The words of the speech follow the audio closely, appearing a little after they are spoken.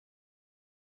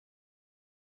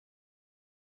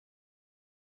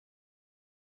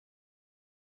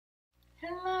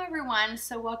Hello everyone,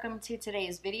 so welcome to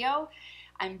today's video.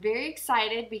 I'm very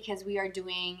excited because we are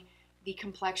doing the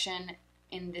complexion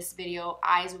in this video.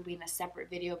 Eyes will be in a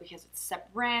separate video because it's a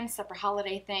separate brand, separate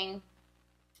holiday thing.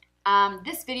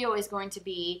 This video is going to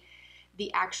be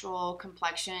the actual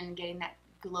complexion, getting that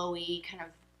glowy kind of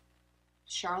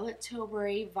Charlotte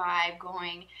Tilbury vibe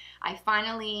going. I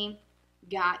finally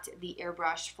got the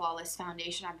Airbrush Flawless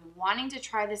Foundation. I've been wanting to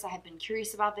try this. I have been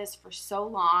curious about this for so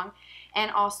long, and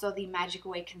also the Magic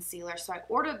Away Concealer. So I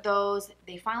ordered those.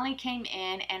 They finally came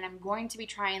in, and I'm going to be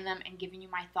trying them and giving you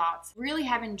my thoughts. Really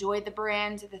have enjoyed the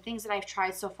brand. The things that I've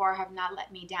tried so far have not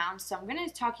let me down. So I'm going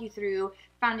to talk you through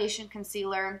foundation,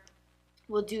 concealer.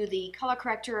 We'll do the color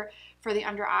corrector for the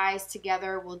under eyes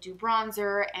together. We'll do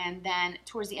bronzer, and then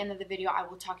towards the end of the video, I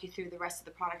will talk you through the rest of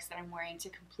the products that I'm wearing to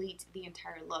complete the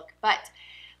entire look. But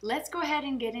let's go ahead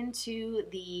and get into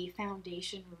the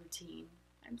foundation routine.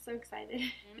 I'm so excited.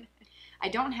 I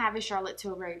don't have a Charlotte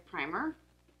Tilbury primer.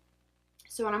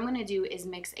 So what I'm going to do is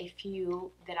mix a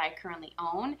few that I currently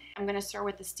own. I'm going to start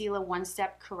with the Stila One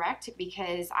Step Correct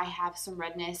because I have some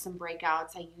redness, some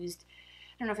breakouts. I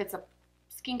don't know if it's a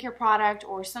skincare product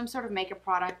or some sort of makeup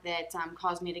product that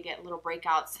caused me to get little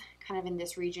breakouts kind of in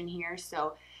this region here.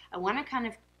 So I want to kind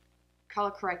of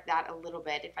color correct that a little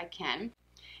bit if I can.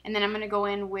 And then I'm going to go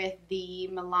in with the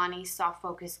Milani Soft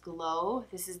Focus Glow.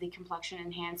 This is the complexion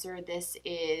enhancer. This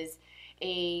is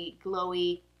a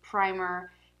glowy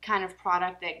primer kind of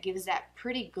product that gives that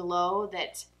pretty glow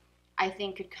that I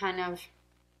think could kind of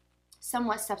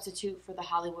somewhat substitute for the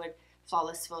Hollywood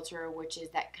Flawless Filter, which is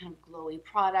that kind of glowy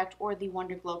product, or the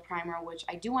Wonder Glow Primer, which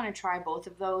I do want to try both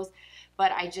of those,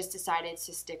 but I just decided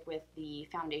to stick with the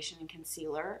foundation and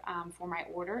concealer for my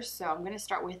order. So I'm going to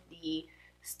start with the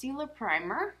Stila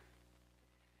Primer,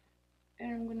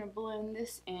 and I'm going to blend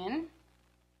this in.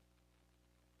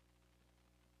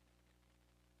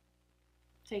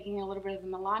 Taking a little bit of the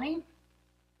Milani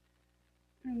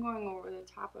and going over the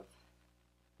top of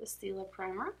the Stila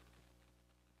Primer.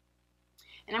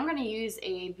 And I'm going to use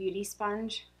a beauty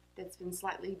sponge that's been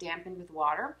slightly dampened with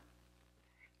water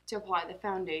to apply the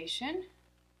foundation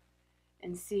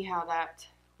and see how that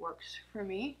works for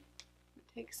me.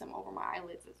 Take some over my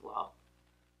eyelids as well.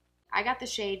 I got the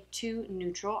shade 2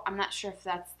 Neutral. I'm not sure if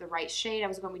that's the right shade. I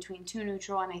was going between 2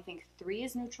 Neutral and I think 3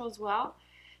 is neutral as well.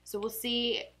 So we'll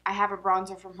see. I have a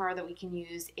bronzer from her that we can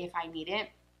use if I need it.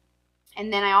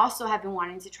 And then I also have been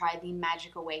wanting to try the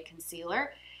Magic Away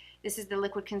Concealer. This is the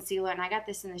liquid concealer, and I got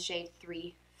this in the shade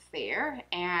 3 Fair,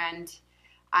 and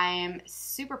I am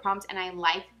super pumped, and I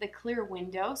like the clear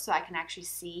window so I can actually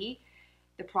see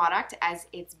the product as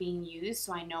it's being used,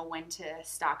 so I know when to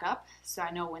stock up. So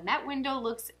I know when that window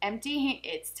looks empty,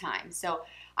 it's time. So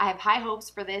I have high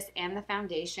hopes for this and the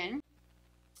foundation.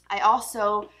 I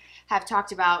also have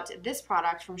talked about this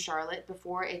product from Charlotte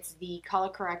before. It's the color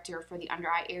corrector for the under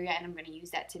eye area, and I'm going to use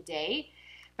that today.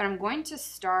 But I'm going to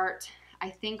start, I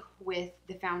think, with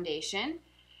the foundation,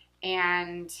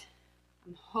 and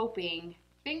I'm hoping,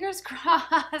 fingers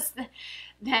crossed,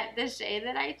 that the shade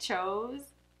that I chose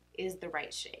is the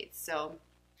right shade. So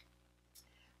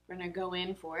we're going to go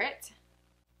in for it.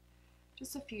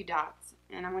 Just a few dots,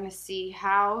 and I'm going to see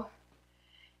how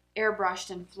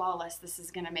airbrushed and flawless this is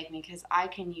going to make me, because I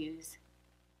can use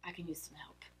some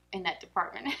help in that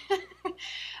department.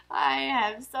 I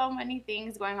have so many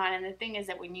things going on, and the thing is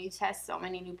that when you test so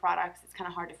many new products, it's kind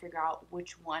of hard to figure out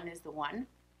which one is the one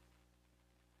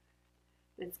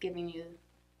that's giving you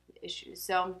the issues.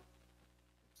 So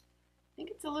I think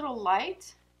it's a little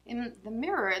light. In the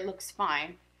mirror it looks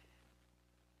fine,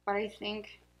 but I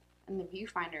think in the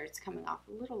viewfinder it's coming off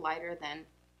a little lighter than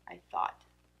I thought.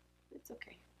 It's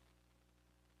okay.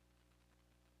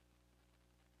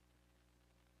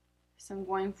 So I'm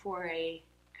going for a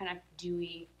kind of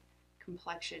dewy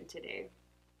complexion today.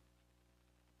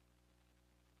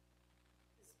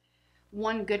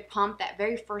 One good pump, that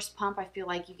very first pump, I feel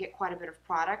like you get quite a bit of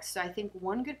product. So I think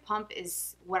one good pump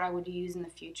is what I would use in the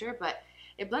future, but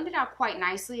it blended out quite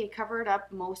nicely. It covered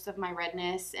up most of my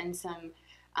redness and some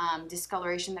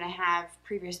discoloration that I have,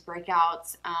 previous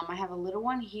breakouts. I have a little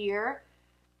one here,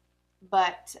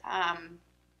 but I'm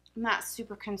not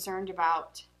super concerned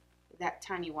about that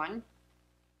tiny one.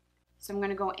 So I'm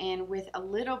going to go in with a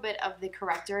little bit of the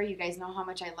corrector. You guys know how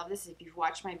much I love this. If you've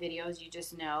watched my videos, you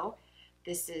just know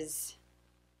it's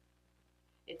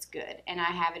good. And I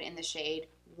have it in the shade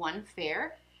 1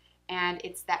 Fair, and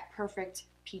it's that perfect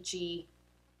peachy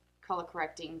color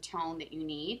correcting tone that you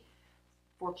need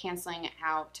for canceling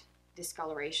out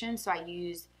discoloration. So I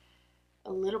use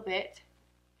a little bit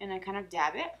and I kind of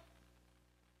dab it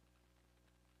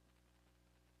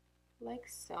like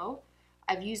so.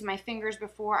 I've used my fingers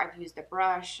before. I've used a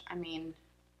brush. I mean,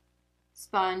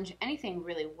 sponge. Anything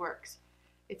really works.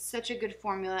 It's such a good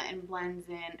formula and blends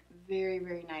in very,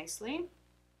 very nicely.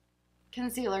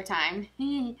 Concealer time.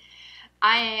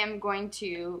 I am going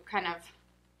to kind of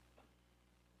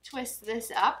twist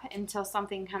this up until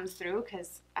something comes through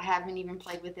because I haven't even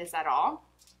played with this at all.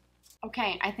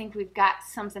 Okay, I think we've got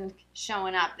something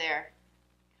showing up there.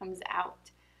 Comes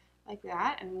out like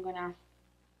that, and I'm gonna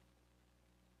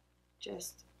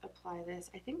just apply this.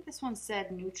 I think this one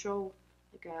said neutral,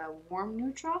 like a warm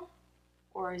neutral,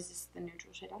 or is this the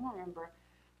neutral shade? I don't remember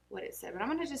what it said, but I'm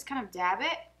gonna just kind of dab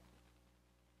it.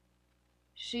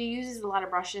 She uses a lot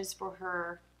of brushes for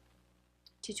her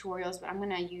tutorials, but I'm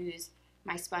gonna use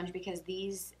my sponge because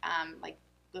these like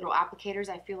little applicators,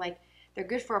 I feel like they're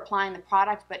good for applying the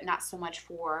product, but not so much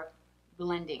for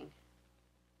blending,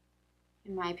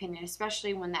 in my opinion,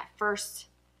 especially when that first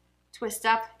twist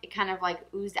up, it kind of like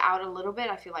oozed out a little bit.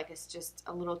 I feel like it's just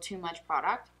a little too much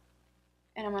product.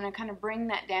 And I'm going to kind of bring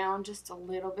that down just a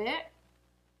little bit.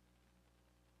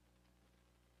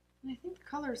 And I think the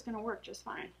color is going to work just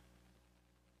fine.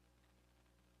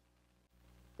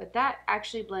 But that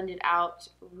actually blended out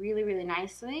really, really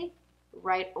nicely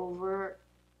right over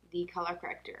the color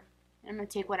corrector. And I'm going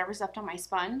to take whatever's left on my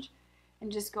sponge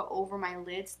and just go over my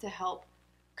lids to help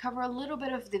cover a little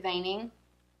bit of the veining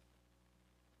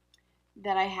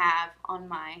that I have on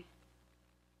my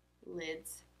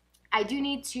lids. I do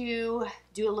need to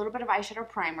do a little bit of eyeshadow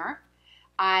primer.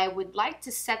 I would like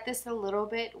to set this a little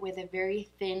bit with a very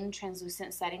thin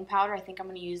translucent setting powder. I think I'm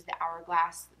going to use the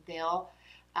Hourglass Veil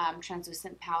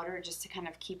translucent powder just to kind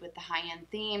of keep with the high-end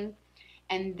theme.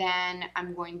 And then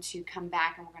I'm going to come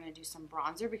back and we're going to do some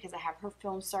bronzer because I have her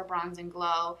Filmstar Bronze and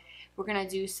Glow. We're going to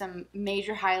do some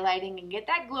major highlighting and get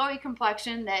that glowy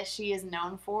complexion that she is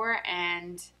known for.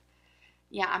 And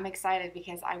yeah, I'm excited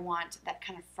because I want that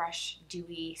kind of fresh,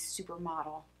 dewy,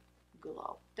 supermodel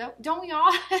glow. Don't we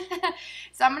all?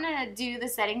 So I'm going to do the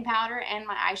setting powder and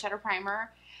my eyeshadow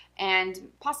primer and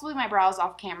possibly my brows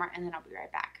off camera, and then I'll be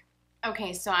right back.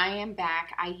 Okay, so I am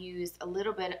back. I used a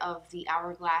little bit of the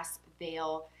Hourglass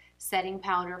Veil setting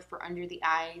powder for under the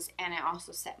eyes, and I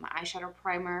also set my eyeshadow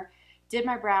primer, did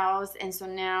my brows, and so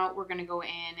now we're going to go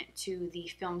in to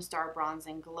the Filmstar Bronze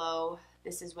and Glow.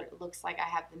 This is what it looks like. I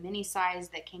have the mini size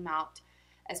that came out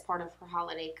as part of her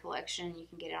holiday collection. You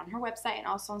can get it on her website and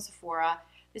also on Sephora.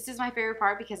 This is my favorite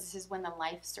part because this is when the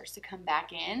life starts to come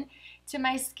back in to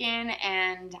my skin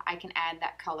and I can add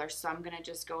that color. So I'm going to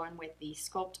just go in with the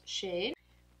Sculpt shade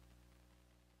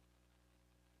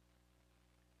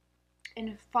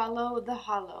and follow the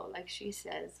hollow, like she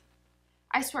says.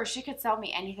 I swear she could sell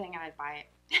me anything and I'd buy it.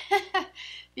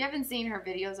 If you haven't seen her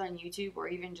videos on YouTube or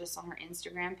even just on her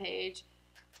Instagram page,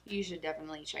 you should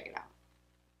definitely check it out.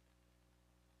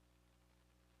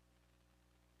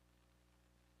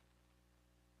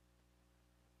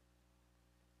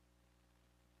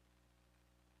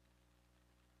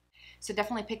 So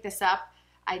definitely pick this up.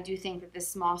 I do think that this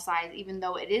small size, even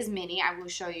though it is mini, I will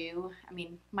show you. I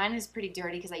mean, mine is pretty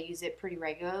dirty because I use it pretty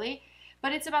regularly,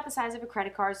 but it's about the size of a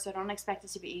credit card, so don't expect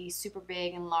it to be super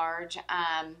big and large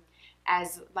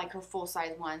as like her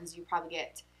full-size ones. You probably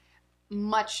get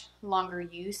much longer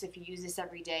use if you use this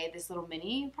every day. This little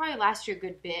mini probably lasts you a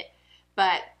good bit,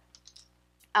 but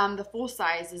the full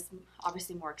size is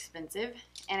obviously more expensive,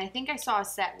 and I think I saw a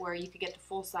set where you could get the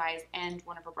full size and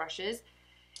one of her brushes.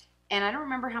 And I don't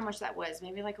remember how much that was,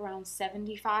 maybe like around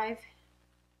 $75.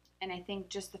 And I think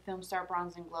just the Filmstar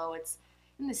Bronze and Glow, it's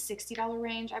in the $60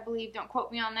 range, I believe. Don't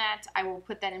quote me on that. I will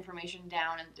put that information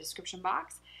down in the description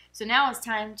box. So now it's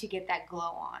time to get that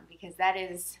glow on because that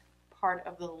is part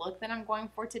of the look that I'm going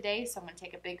for today. So I'm going to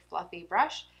take a big fluffy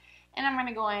brush and I'm going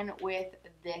to go in with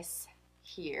this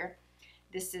here.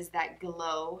 This is that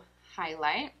glow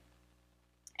highlight.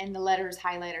 And the letters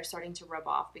highlight are starting to rub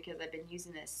off because I've been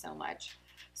using this so much.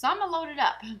 So I'm going to load it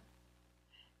up,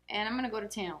 and I'm going to go to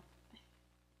town,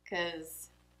 because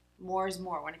more is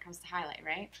more when it comes to highlight,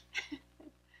 right?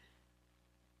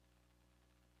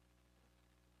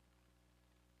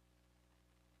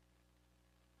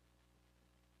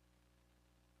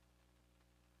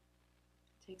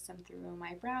 Take some through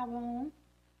my brow bone,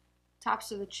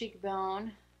 tops of the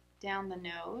cheekbone, down the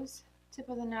nose, tip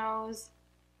of the nose,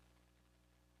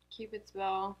 Cupid's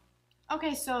bow.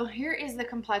 Okay, so here is the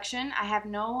complexion. I have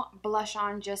no blush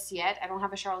on just yet. I don't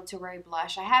have a Charlotte Tilbury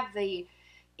blush. I have the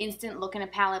Instant Look in a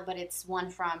palette, but it's one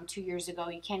from 2 years ago.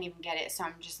 You can't even get it, so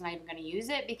I'm just not even going to use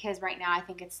it because right now I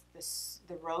think it's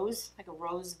the rose, like a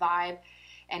rose vibe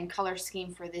and color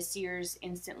scheme for this year's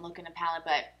Instant Look in a palette,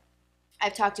 but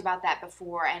I've talked about that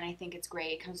before, and I think it's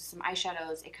great. It comes with some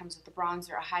eyeshadows, it comes with a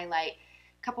bronzer, a highlight,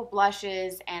 a couple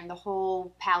blushes, and the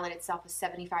whole palette itself is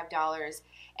 $75,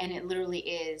 and it literally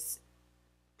is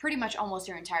pretty much almost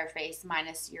your entire face,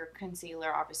 minus your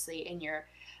concealer, obviously, and your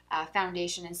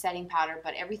foundation and setting powder,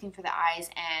 but everything for the eyes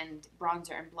and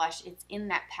bronzer and blush, it's in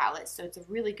that palette. So it's a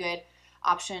really good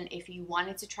option if you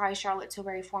wanted to try Charlotte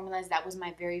Tilbury formulas. That was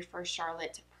my very first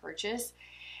Charlotte purchase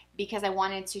because I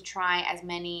wanted to try as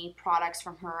many products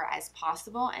from her as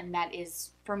possible, and that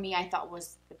is, for me, I thought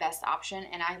was the best option,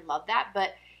 and I love that.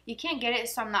 But you can't get it,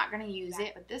 so I'm not going to use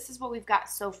it. But this is what we've got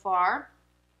so far,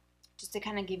 just to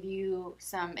kind of give you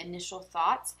some initial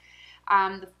thoughts.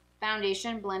 The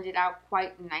foundation blended out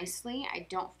quite nicely. I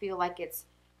don't feel like it's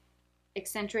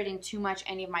accentuating too much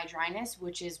any of my dryness,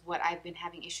 which is what I've been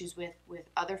having issues with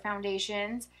other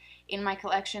foundations in my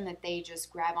collection, that they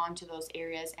just grab onto those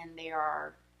areas and they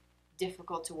are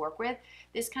difficult to work with.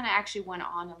 This kind of actually went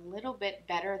on a little bit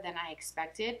better than I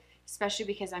expected, especially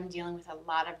because I'm dealing with a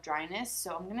lot of dryness.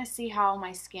 So I'm going to see how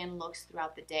my skin looks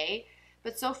throughout the day.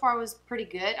 But so far it was pretty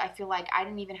good. I feel like I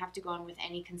didn't even have to go in with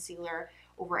any concealer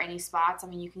over any spots. I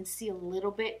mean, you can see a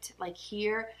little bit like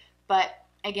here, but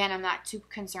again, I'm not too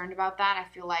concerned about that.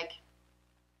 I feel like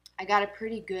I got a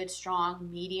pretty good, strong,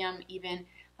 medium, even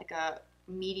like a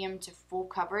medium to full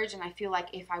coverage. And I feel like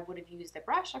if I would have used the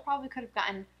brush, I probably could have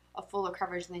gotten a fuller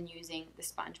coverage than using the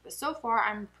sponge. But so far,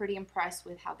 I'm pretty impressed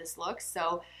with how this looks.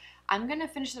 So I'm going to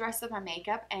finish the rest of my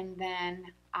makeup and then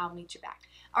I'll meet you back.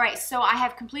 Alright, so I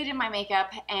have completed my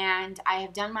makeup and I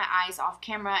have done my eyes off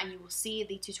camera, and you will see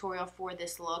the tutorial for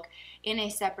this look in a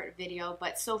separate video,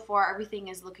 but so far everything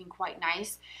is looking quite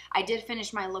nice. I did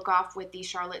finish my look off with the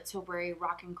Charlotte Tilbury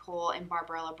Rock and Coal in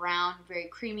Barbarella Brown. Very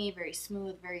creamy, very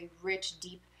smooth, very rich,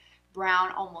 deep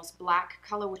brown, almost black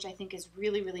color, which I think is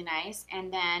really, really nice.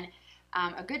 And then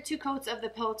a good 2 coats of the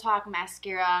Pillow Talk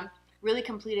mascara really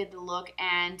completed the look,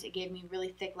 and it gave me really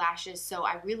thick lashes, so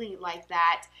I really like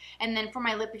that. And then for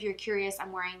my lip, if you're curious,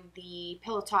 I'm wearing the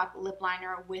Pillow Talk lip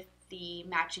liner with the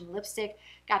matching lipstick.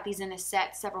 Got these in a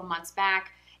set several months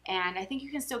back, and I think you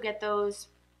can still get those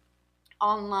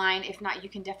online. If not, you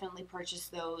can definitely purchase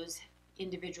those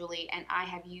individually, and I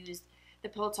have used the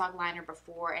Pillow Talk liner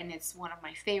before, and it's one of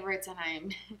my favorites,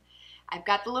 and I've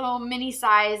got the little mini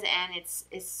size, and it's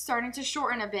starting to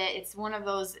shorten a bit. It's one of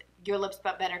those your lips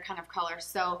but better kind of color.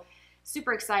 So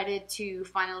super excited to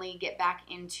finally get back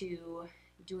into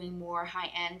doing more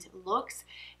high-end looks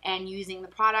and using the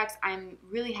products. I'm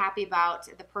really happy about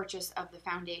the purchase of the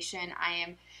foundation. I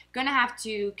am going to have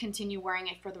to continue wearing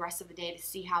it for the rest of the day to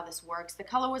see how this works. The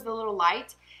color was a little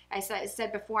light. I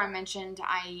said before, I mentioned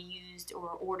I used or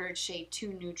ordered shade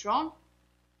 2 Neutral,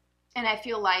 and I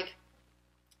feel like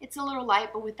it's a little light,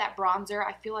 but with that bronzer,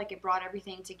 I feel like it brought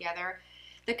everything together.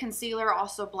 The concealer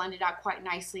also blended out quite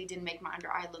nicely, didn't make my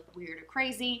under eye look weird or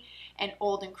crazy and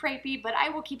old and crepey, but I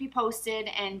will keep you posted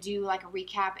and do like a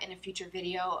recap in a future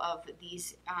video of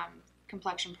these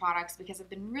complexion products because I've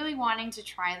been really wanting to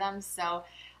try them, so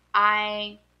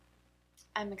I'm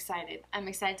excited. I'm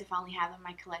excited to finally have them in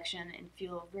my collection and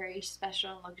feel very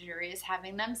special and luxurious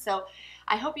having them. So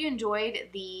I hope you enjoyed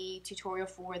the tutorial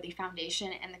for the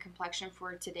foundation and the complexion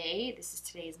for today. This is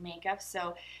today's makeup.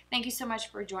 So thank you so much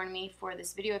for joining me for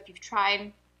this video. If you've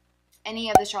tried any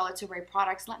of the Charlotte Tilbury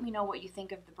products, let me know what you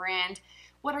think of the brand.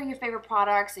 What are your favorite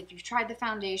products? If you've tried the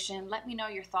foundation, let me know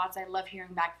your thoughts. I love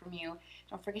hearing back from you.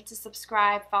 Don't forget to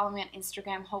subscribe. Follow me on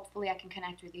Instagram. Hopefully I can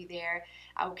connect with you there.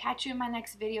 I will catch you in my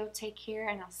next video. Take care,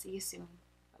 and I'll see you soon.